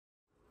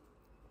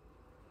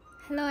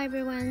Hello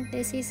everyone,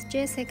 this is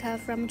Jessica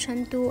from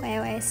Chengdu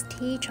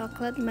LST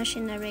Chocolate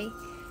Machinery.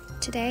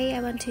 Today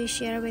I want to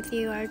share with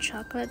you our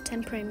chocolate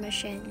tempering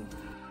machine.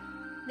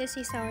 This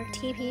is our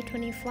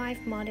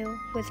TP25 model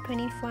with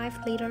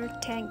 25-liter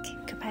tank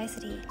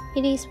capacity.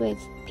 It is with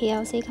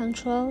PLC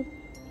control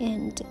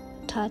and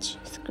touch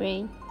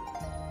screen.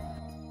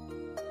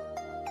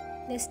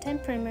 This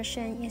tempering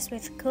machine is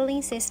with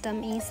cooling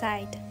system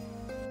inside.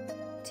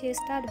 To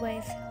start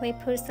with, we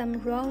put some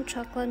raw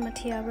chocolate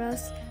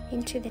materials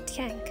into the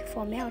tank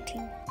for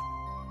melting.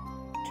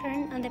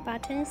 Turn on the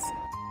buttons,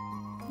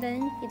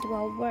 then it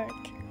will work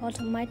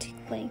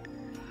automatically.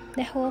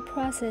 The whole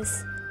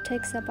process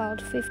takes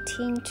about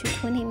 15 to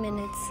 20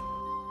 minutes.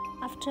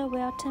 After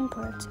well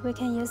tempered, we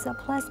can use a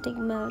plastic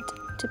mold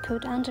to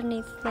put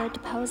underneath the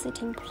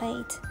depositing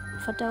plate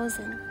for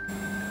dosing.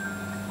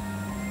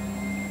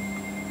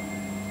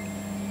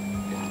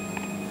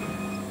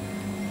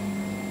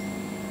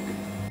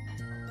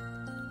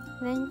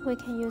 Then we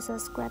can use a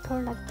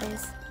scraper like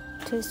this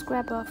to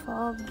scrape off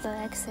all the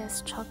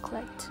excess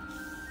chocolate.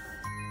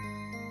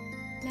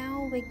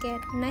 Now we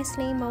get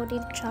nicely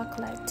molded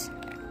chocolate.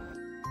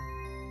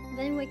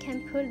 Then we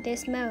can put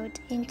this mold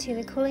into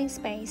the cooling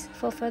space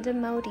for further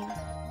molding.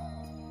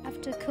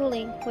 After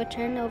cooling, we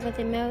turn over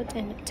the mold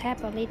and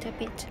tap a little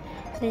bit,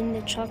 then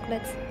the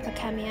chocolates are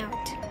coming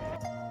out.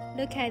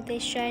 Look at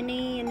this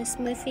shiny and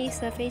smooth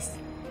surface.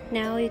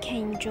 Now you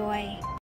can enjoy.